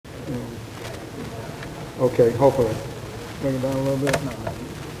Okay, hopefully. Bring it down a little bit.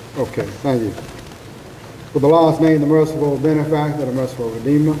 Okay, thank you. For the Lord's name, the merciful benefactor, the merciful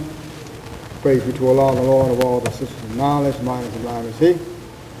redeemer. Praise be to Allah, the Lord of all the systems of knowledge, mighty and sublime is He.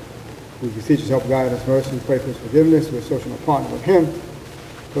 We beseech His help, guidance, mercy, pray for His forgiveness. We're searching a partner with Him.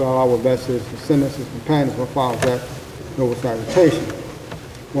 To Allah will bless His descendants, His companions, will follow that noble salutation.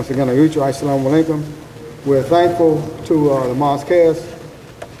 Once again, I greet you. Assalamu alaikum. We're thankful to the Mosque, to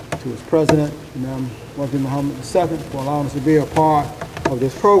its president, Imam Mohammed II, for allowing us to be a part of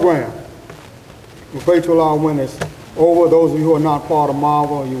this program. We pray to Allah when it's over. Those of you who are not part of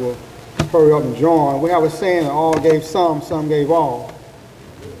Marvel, you will hurry up and join. We have a saying that all gave some gave all.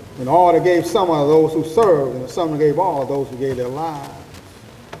 And all that gave some are those who served, and the some that gave all are those who gave their lives.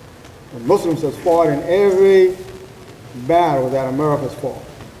 And Muslims have fought in every battle that America's fought.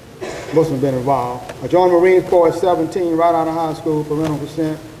 Muslims have been involved. I joined the Marine Corps at 17, right out of high school, parental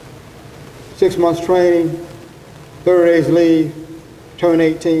consent. 6 months training, 30 days leave, turned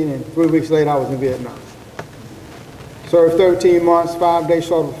 18, and 3 weeks later I was in Vietnam. Served 13 months, 5 days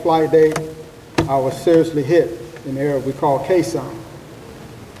short of a flight date. I was seriously hit in the area we call Quezon.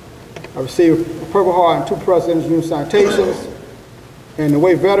 I received a Purple Heart and 2 President's Union citations. And the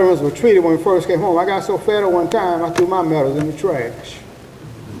way veterans were treated when we first came home, I got so fed at one time, I threw my medals in the trash.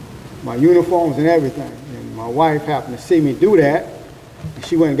 My uniforms and everything. And my wife happened to see me do that, and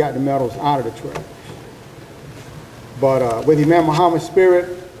she went and got the medals out of the trash. But with Imam Muhammad's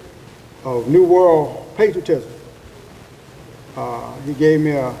spirit of New World patriotism, he gave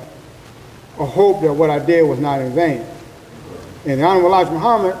me a hope that what I did was not in vain. And the Honorable Elijah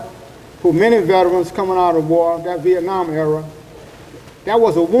Muhammad, who many veterans coming out of war, that Vietnam era, that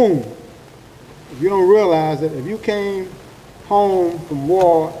was a wound. If you don't realize it, if you came home from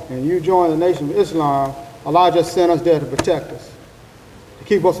war and you joined the Nation of Islam, Allah just sent us there to protect us, to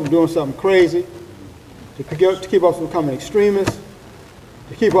keep us from doing something crazy, to keep us from becoming extremists,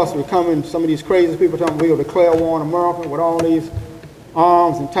 to keep us from becoming some of these crazy people talking we will declare war on America with all these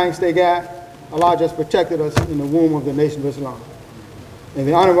arms and tanks they got. Allah just protected us in the womb of the Nation of Islam. And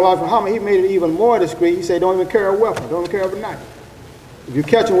the Honorable Elijah Muhammad, he made it even more discreet. He said, don't even carry a weapon, don't even carry a knife. If you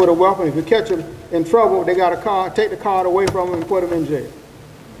catch them with a weapon, if you catch them in trouble, they got a card, take the card away from them and put them in jail.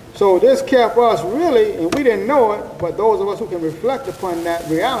 So this kept us really, and we didn't know it, but those of us who can reflect upon that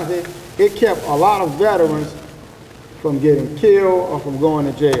reality, it kept a lot of veterans from getting killed or from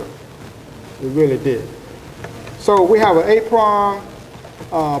going to jail. It really did. So we have an 8-pronged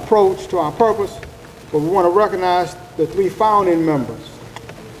approach to our purpose, but we want to recognize the 3 founding members.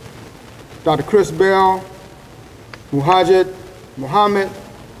 Dr. Chris Bell, Muhammad,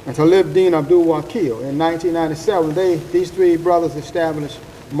 and Talib Deen Abdul Wakil. In 1997, these 3 brothers established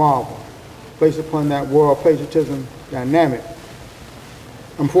Marvel, based upon that world patriotism dynamic.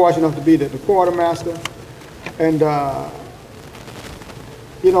 I'm fortunate enough to be the quartermaster. And,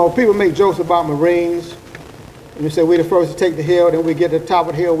 you know, people make jokes about Marines. And they say we're the first to take the hill, then we get to the top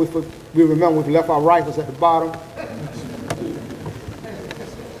of the hill, we remember we left our rifles at the bottom.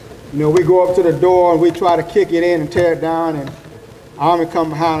 You know, we go up to the door and we try to kick it in and tear it down, and Army come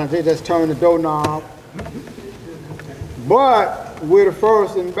behind us, they just turn the doorknob. But we're the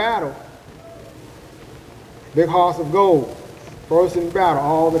first in battle. Big hearts of gold. First in battle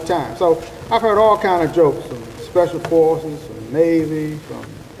all the time. So I've heard all kind of jokes from Special Forces, from Navy, from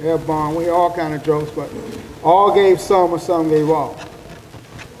Airborne. We hear all kind of jokes, but all gave some or some gave all.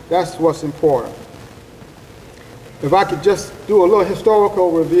 That's what's important. If I could just do a little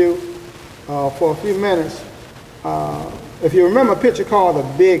historical review for a few minutes. If you remember a picture called the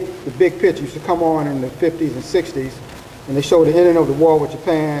big picture, used to come on in the 50s and 60s, and they showed the ending of the war with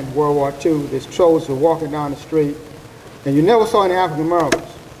Japan, World War II. These trolls were walking down the street, and you never saw any African Americans.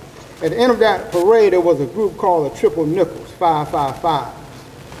 At the end of that parade, there was a group called the Triple Nickels,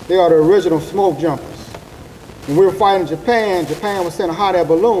 555. They are the original smoke jumpers. When we were fighting Japan, Japan was sending hot air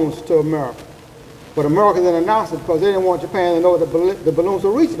balloons to America. But America didn't announce it because they didn't want Japan to know that the balloons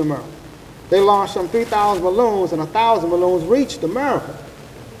were reaching America. They launched some 3,000 balloons, and 1,000 balloons reached America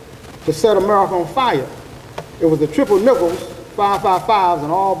to set America on fire. It was the Triple Nickels, 555s,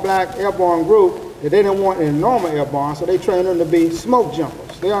 an all-black airborne group that they didn't want in normal airborne, so they trained them to be smoke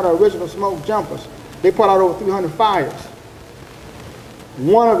jumpers. They are the original smoke jumpers. They put out over 300 fires.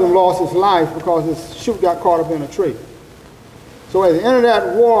 One of them lost his life because his chute got caught up in a tree. So at the end of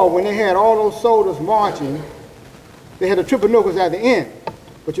that war, when they had all those soldiers marching, they had the Triple Nickels at the end.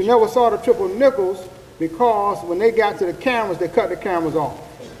 But you never saw the Triple Nickels because when they got to the cameras, they cut the cameras off.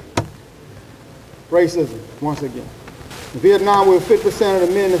 Racism, once again. In Vietnam, we were 50% of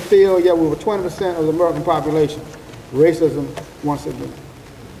the men in the field, yet we were 20% of the American population. Racism, once again.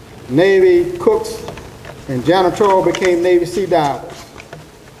 Navy, cooks, and janitorial became Navy Sea divers.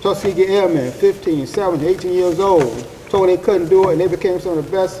 Tuskegee Airmen, 15, 17, 18 years old, told they couldn't do it, and they became some of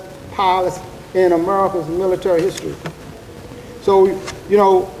the best pilots in America's military history. So, you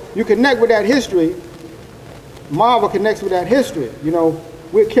know, you connect with that history. Marvel connects with that history. You know,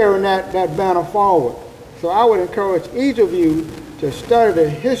 we're carrying that banner forward. So I would encourage each of you to study the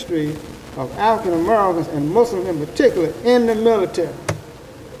history of African Americans and Muslims in particular in the military.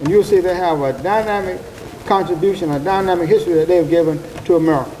 And you'll see they have a dynamic contribution, a dynamic history that they've given to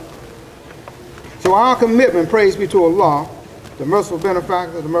America. So our commitment, praise be to Allah, the merciful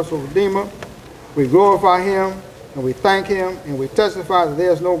benefactor, the merciful redeemer, we glorify him and we thank him and we testify that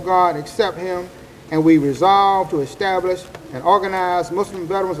there is no God except him, and we resolve to establish an organized Muslim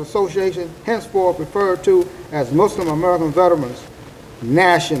Veterans Association, henceforth referred to as Muslim American Veterans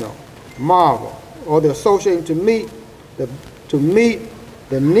National, Marvel, or the association to meet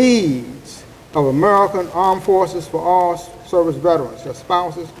the needs of American armed forces for all service veterans, their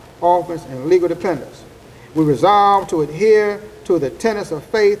spouses, orphans, and legal dependents. We resolve to adhere to the tenets of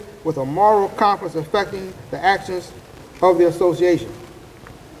faith with a moral compass affecting the actions of the association.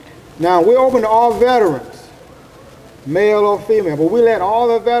 Now, we're open to all veterans, male or female, but we let all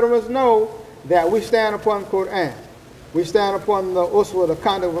the veterans know that we stand upon the Quran. We stand upon the uswa, the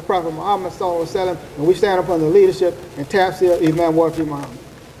conduct of the Prophet Muhammad sallallahu alaihi wasallam, and we stand upon the leadership and tafsir Imam Muhammad.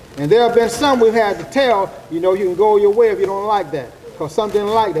 And there have been some we've had to tell, you know, you can go your way if you don't like that, because some didn't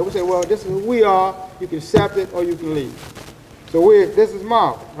like that. We say, well, this is who we are. You can accept it or you can leave. So this is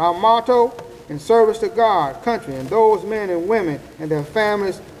Marvel. Our motto: in service to God, country, and those men and women and their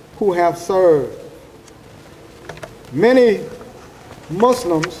families who have served. Many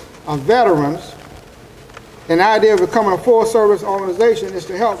Muslims are veterans, and the idea of becoming a full service organization is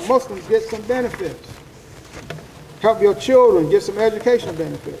to help Muslims get some benefits. Help your children get some educational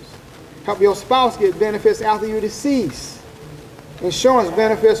benefits. Help your spouse get benefits after you decease. Insurance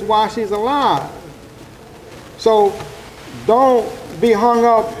benefits while she's alive. So don't be hung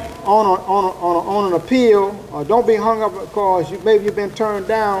up on an appeal, or don't be hung up because maybe you've been turned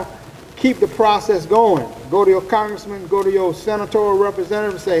down. Keep the process going. Go to your congressman, go to your senatorial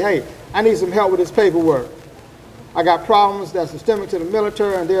representative and say, hey, I need some help with this paperwork. I got problems that's systemic to the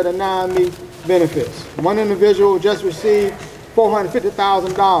military and they're denying me benefits. One individual just received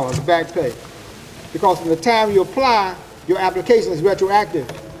 $450,000 back pay because from the time you apply, your application is retroactive.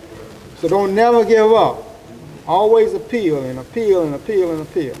 So don't never give up. Always appeal and appeal and appeal and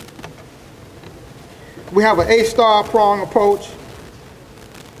appeal. We have an 8-star prong approach.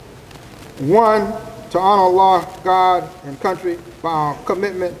 1, to honor Allah, God, and country by our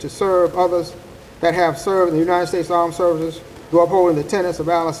commitment to serve others that have served in the United States Armed Services, to upholding the tenets of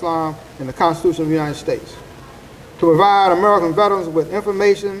Al-Islam and the Constitution of the United States. To provide American veterans with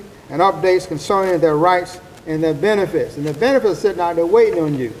information and updates concerning their rights and their benefits. And the benefits are sitting out there waiting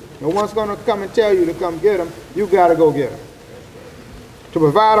on you. No one's going to come and tell you to come get them. You got to go get them. To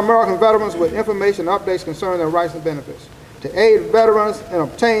provide American veterans with information and updates concerning their rights and benefits. To aid veterans in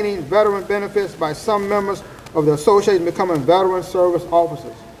obtaining veteran benefits by some members of the association becoming veteran service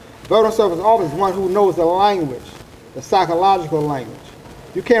officers. Veteran service officer is one who knows the language, the psychological language.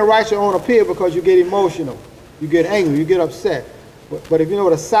 You can't write your own appeal because you get emotional, you get angry, you get upset. But if you know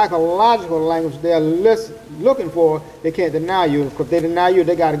the psychological language they're looking for, they can't deny you. Because if they deny you,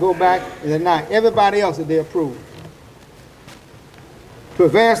 they got to go back and deny everybody else that they approve. To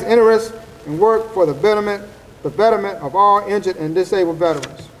advance the interest and work for the betterment of all injured and disabled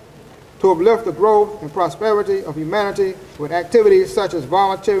veterans. To uplift the growth and prosperity of humanity with activities such as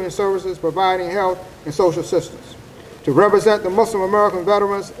volunteering services, providing health and social assistance. To represent the Muslim American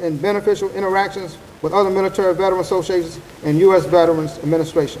veterans in beneficial interactions with other military veteran associations and U.S. Veterans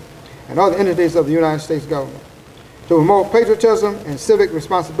Administration and other entities of the United States government. To promote patriotism and civic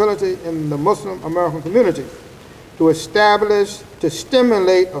responsibility in the Muslim American community. To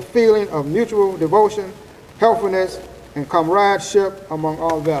stimulate a feeling of mutual devotion, helpfulness, and comradeship among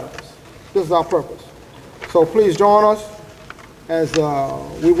all veterans. This is our purpose. So please join us as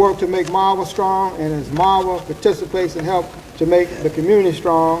we work to make Marvel strong, and as Marvel participates and helps to make the community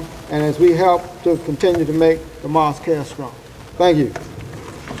strong, and as we help to continue to make the Mosque strong. Thank you.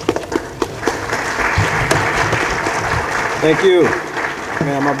 Thank you.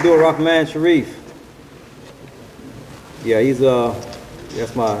 Man, I'm Abdul Rahman Sharif. Yeah, he's he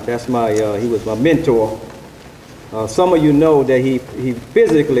was my mentor. Some of you know that he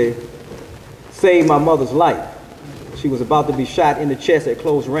physically saved my mother's life. She was about to be shot in the chest at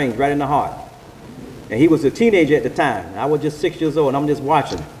close range, right in the heart. And he was a teenager at the time. I was just 6 years old, and I'm just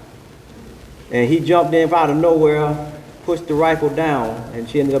watching. And he jumped in out of nowhere pushed the rifle down, and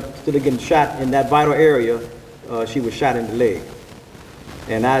she ended up still getting shot in that vital area. She was shot in the leg.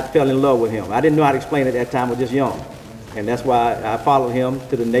 And I fell in love with him. I didn't know how to explain it at that time. I was just young. And that's why I followed him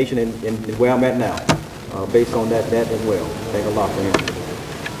to the nation and where I'm at now, based on that as well. Thank Allah for him.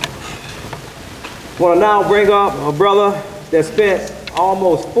 I want to now bring up a brother that spent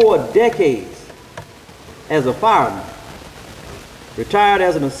almost 4 decades as a fireman, retired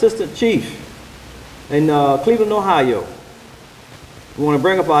as an assistant chief in Cleveland, Ohio. We want to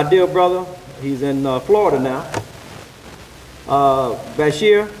bring up our dear brother. He's in Florida now.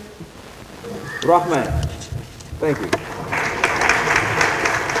 Bashir Rahman. Thank you.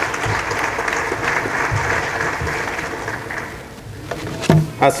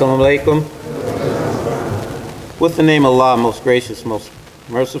 Assalamu alaikum. With the name of Allah, most gracious, most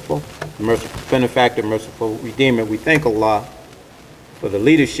merciful, merciful benefactor, merciful redeemer, we thank Allah for the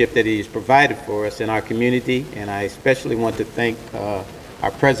leadership that He has provided for us in our community, and I especially want to thank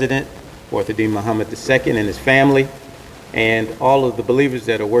our President, Deen Mohammed II, and his family, and all of the believers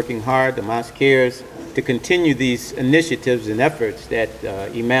that are working hard, the Mosqueers, to continue these initiatives and efforts that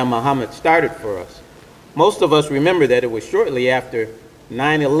Imam Mohammed started for us. Most of us remember that it was shortly after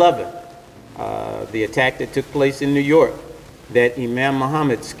 9/11, the attack that took place in New York, that Imam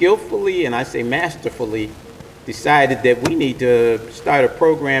Mohammed skillfully, and I say masterfully, decided that we need to start a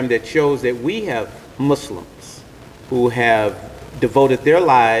program that shows that we have Muslims who have devoted their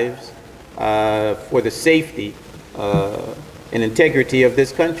lives for the safety and integrity of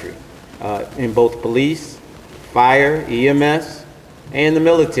this country, in both police, fire, EMS, and the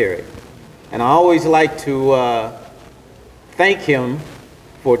military. And I always like to thank him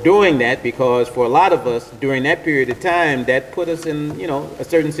for doing that, because for a lot of us during that period of time, that put us in, a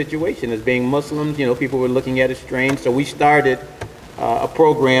certain situation as being Muslims. People were looking at us strange. So we started a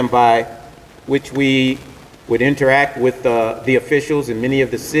program by which we would interact with the officials in many of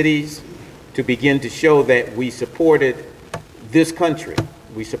the cities to begin to show that we supported this country,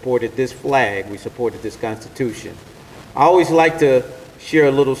 we supported this flag, we supported this Constitution. I always like to share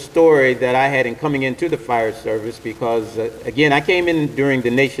a little story that I had in coming into the fire service, because again, I came in during the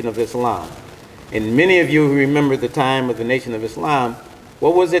Nation of Islam, and many of you who remember the time of the Nation of Islam,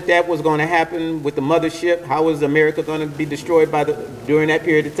 what was it that was going to happen with the mothership? How was America going to be destroyed during that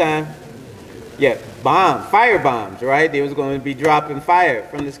period of time? Yeah, fire bombs, right? They was going to be dropping fire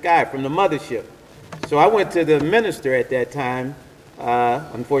from the sky, from the mothership. So I went to the minister at that time.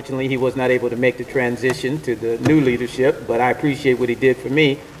 Unfortunately, he was not able to make the transition to the new leadership, but I appreciate what he did for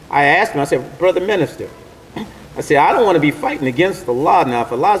me. I asked him, I said, Brother Minister, I said, I don't want to be fighting against the law now.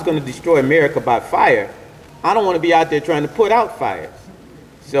 If Allah is going to destroy America by fire, I don't want to be out there trying to put out fires.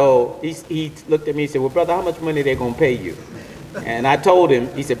 So he looked at me and said, well, brother, how much money are they going to pay you? And I told him,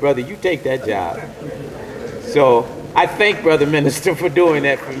 he said, brother, you take that job. So I thank Brother Minister for doing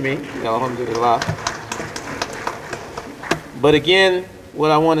that for me. Alhamdulillah. But again,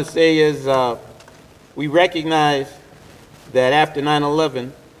 what I want to say is we recognize that after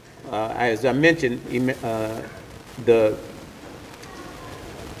 9/11, as I mentioned, the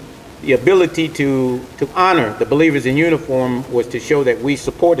ability to honor the believers in uniform was to show that we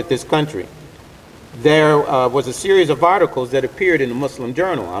supported this country. There was a series of articles that appeared in the Muslim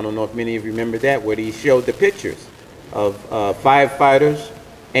Journal. I don't know if many of you remember that, where he showed the pictures of firefighters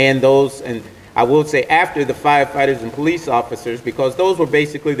and those, and I will say after the firefighters and police officers, because those were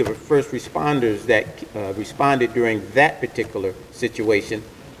basically the first responders that responded during that particular situation.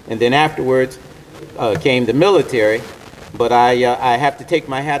 And then afterwards came the military. But I have to take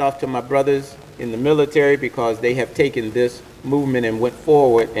my hat off to my brothers in the military, because they have taken this movement and went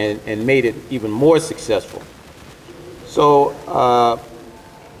forward and made it even more successful. So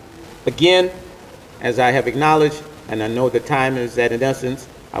again, as I have acknowledged, and I know the time is at an essence,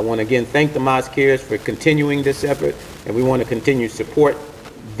 I want to again thank the Mosqueers for continuing this effort, and we want to continue to support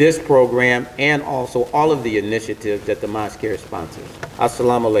this program and also all of the initiatives that the Mosqueers sponsors.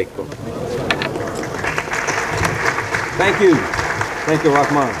 Assalamu alaikum. Thank you. Thank you,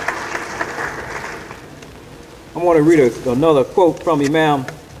 Rahman. I want to read another quote from Imam.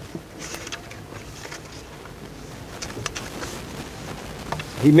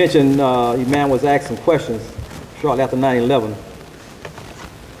 He mentioned Imam was asked some questions shortly after 9/11.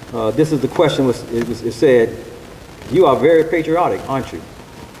 This is the question, it said, you are very patriotic, aren't you?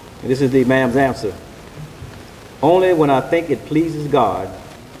 And this is the Imam's answer. Only when I think it pleases God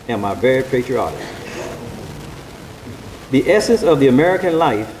am I very patriotic. The essence of the American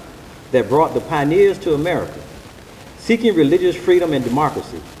life that brought the pioneers to America, seeking religious freedom and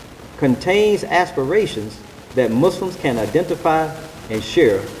democracy, contains aspirations that Muslims can identify and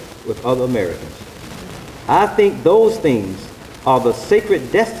share with other Americans. I think those things are the sacred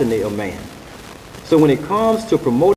destiny of man. So when it comes to promoting